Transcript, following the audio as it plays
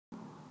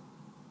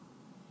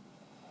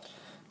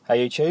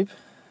Hey YouTube,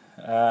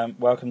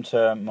 welcome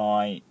to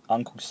my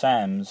Uncle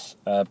Sam's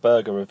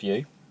burger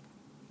review.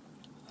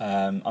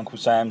 Uncle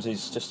Sam's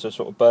is just a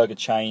sort of burger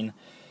chain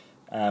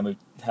we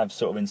have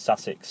sort of in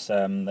Sussex.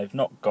 They've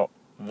not got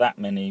that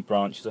many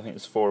branches, I think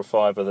there's 4 or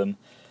 5 of them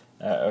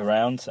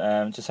around.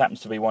 Just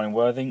happens to be one in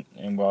Worthing,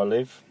 in where I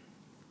live.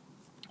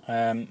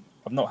 I've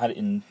not had it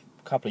in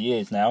a couple of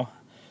years now,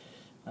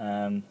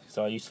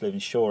 so I used to live in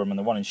Shoreham, and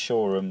the one in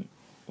Shoreham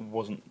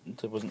wasn't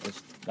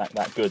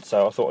that good,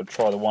 so I thought I'd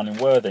try the one in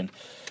Worthing.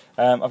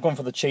 I've gone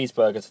for the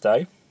cheeseburger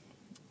today,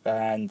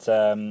 and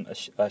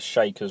a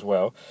shake as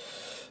well.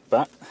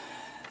 But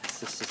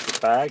this is just the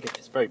bag.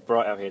 It's very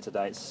bright out here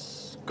today.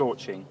 It's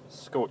scorching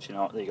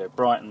hot. There you go,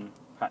 Brighton,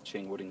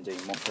 Patching,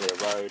 Woodingdean, Montpellier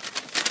Road,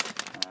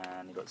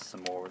 and you've got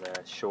some more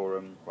there: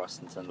 Shoreham,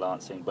 Rustington,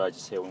 Lancing,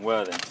 Burgess Hill, and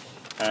Worthing.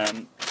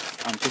 I'm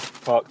just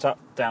parked up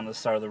down the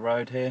side of the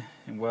road here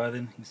in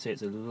Worthing. You can see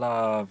it's a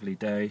lovely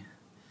day.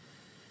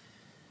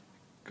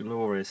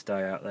 Glorious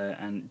day out there,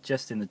 and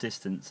just in the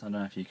distance, I don't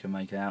know if you can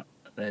make out,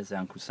 there's the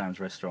Uncle Sam's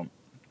restaurant.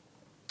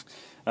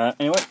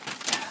 Anyway,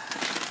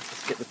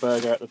 let's get the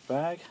burger out of the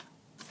bag.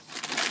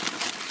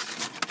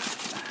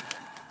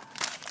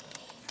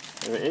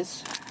 Here it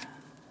is,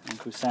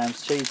 Uncle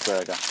Sam's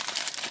cheeseburger.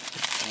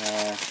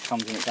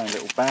 Comes in its own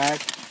little bag.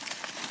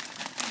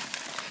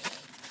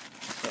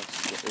 So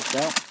let's get this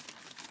out.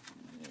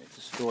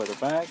 Destroy the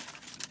bag.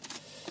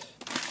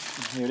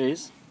 And here it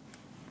is.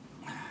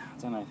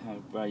 I don't know how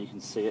well you can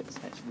see it.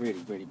 It's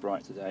really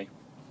bright today.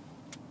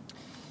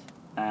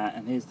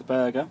 And here's the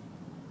burger.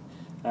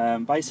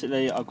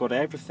 Basically, I've got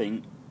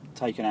everything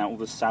taken out, all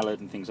the salad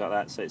and things like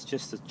that. So it's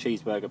just a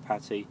cheeseburger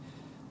patty,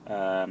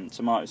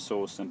 tomato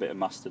sauce, and a bit of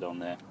mustard on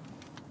there.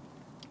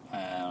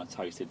 A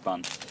toasted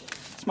bun.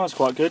 Smells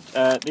quite good.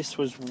 This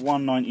was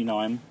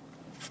 $1.99, and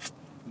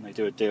they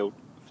do a deal,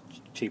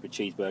 cheaper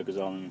cheeseburgers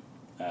on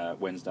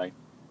Wednesday.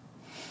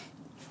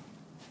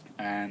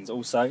 And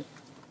also,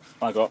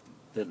 I got.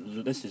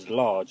 This is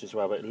large as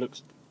well, but it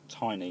looks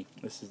tiny.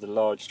 This is the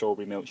large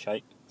strawberry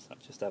milkshake, so I'll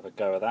just have a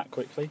go of that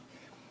quickly.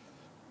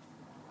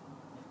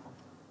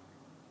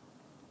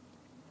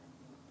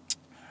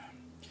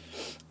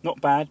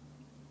 Not bad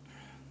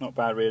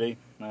really.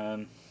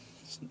 Sort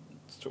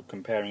of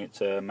comparing it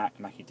to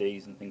Mackie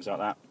D's and things like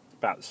that,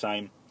 about the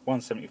same.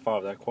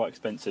 $1.75 though, quite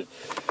expensive.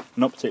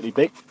 Not particularly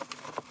big.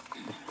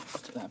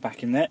 Put that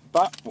back in there.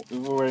 But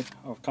what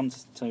I've come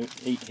to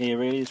eat here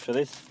really is for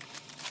this,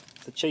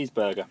 the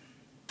cheeseburger.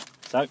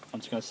 So I'm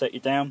just going to set you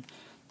down,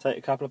 take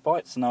a couple of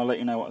bites, and I'll let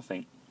you know what I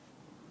think.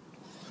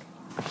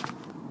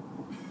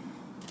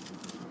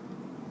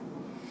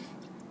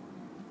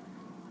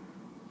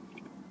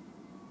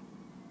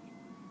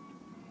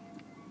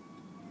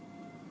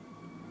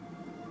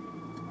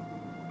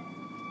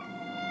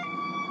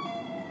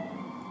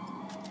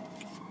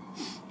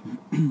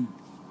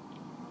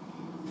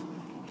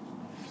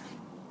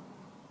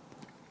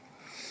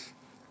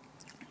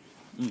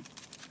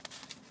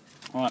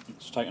 Right,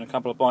 just taking a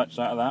couple of bites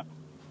out of that.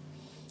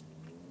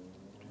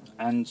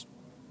 And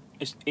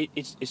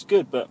it's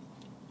good, but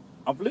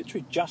I've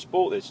literally just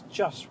bought this,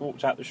 just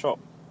walked out the shop,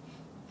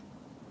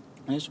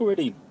 and it's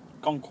already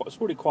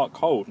quite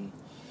cold. And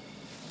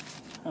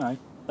you know,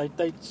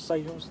 they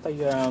say they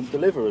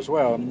deliver as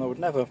well, and I would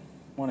never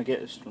want to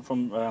get this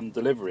from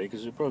delivery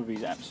because it'd probably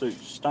be absolute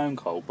stone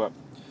cold. But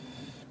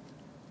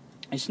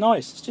it's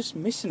nice. It's just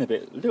missing a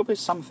little bit of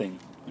something.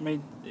 I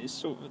mean, it's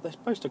sort of, they're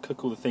supposed to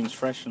cook all the things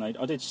fresh, and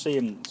I did see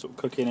them sort of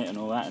cooking it and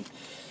all that. And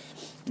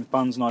the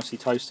bun's nicely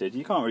toasted.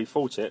 You can't really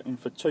fault it. And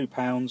for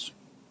 £2,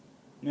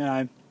 you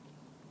know,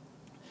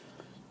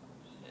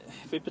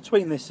 if it,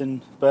 between this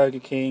and Burger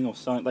King or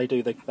something, they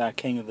do their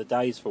King of the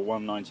Days for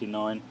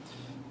 $1.99. You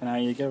know,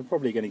 you're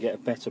probably going to get a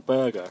better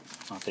burger,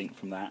 I think,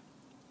 from that.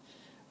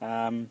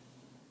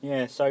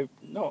 Yeah, so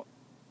not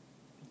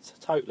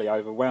totally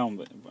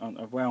overwhelmed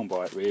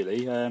by it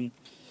really.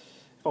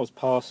 If I was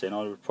passing,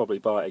 I would probably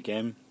buy it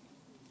again.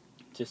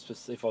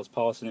 Just if I was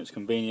passing, it's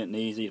convenient and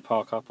easy to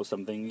park up or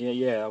something.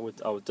 Yeah, I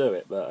would do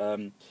it. But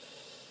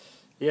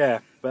yeah,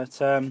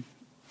 but I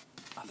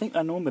think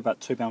they're normally about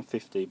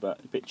 £2.50,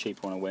 but a bit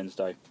cheaper on a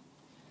Wednesday.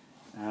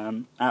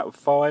 Out of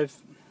 5,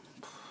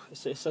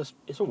 it's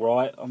all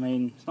right. I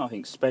mean, it's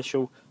nothing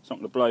special. It's not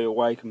going to blow you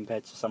away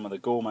compared to some of the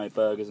gourmet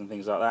burgers and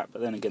things like that.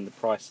 But then again, the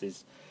price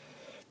is,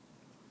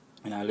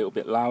 you know, a little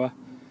bit lower.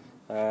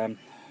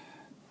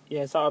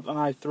 Yeah, so I don't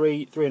know,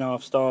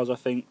 3.5 stars, I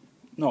think.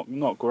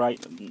 Not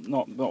great,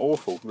 not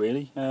awful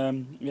really.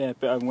 Yeah, a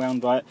bit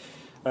overwhelmed by it.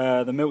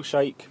 The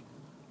milkshake,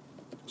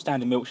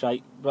 standard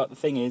milkshake, but the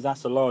thing is,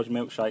 that's a large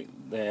milkshake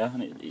there,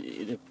 and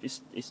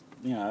it's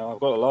you know, I've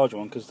got a larger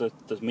one because the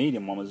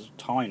medium one was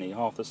tiny,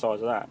 half the size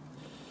of that.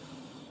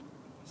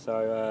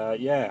 So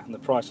yeah, and the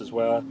price as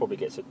well probably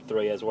gets a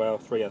 3 as well,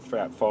 3 out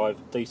of 5,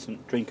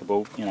 decent,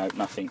 drinkable. You know,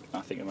 nothing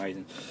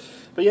amazing.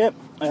 But yeah,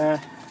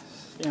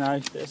 you know,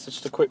 it's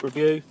just a quick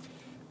review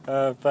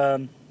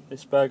of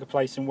this burger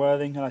place in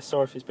Worthing. And I'm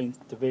sorry if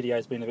the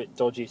video's been a bit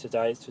dodgy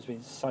today. It's just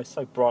been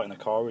so bright in the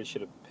car. I really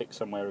should have picked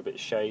somewhere a bit of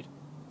shade.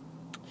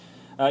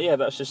 Yeah,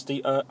 that's just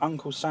the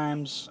Uncle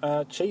Sam's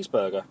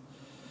cheeseburger,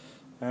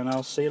 and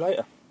I'll see you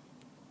later.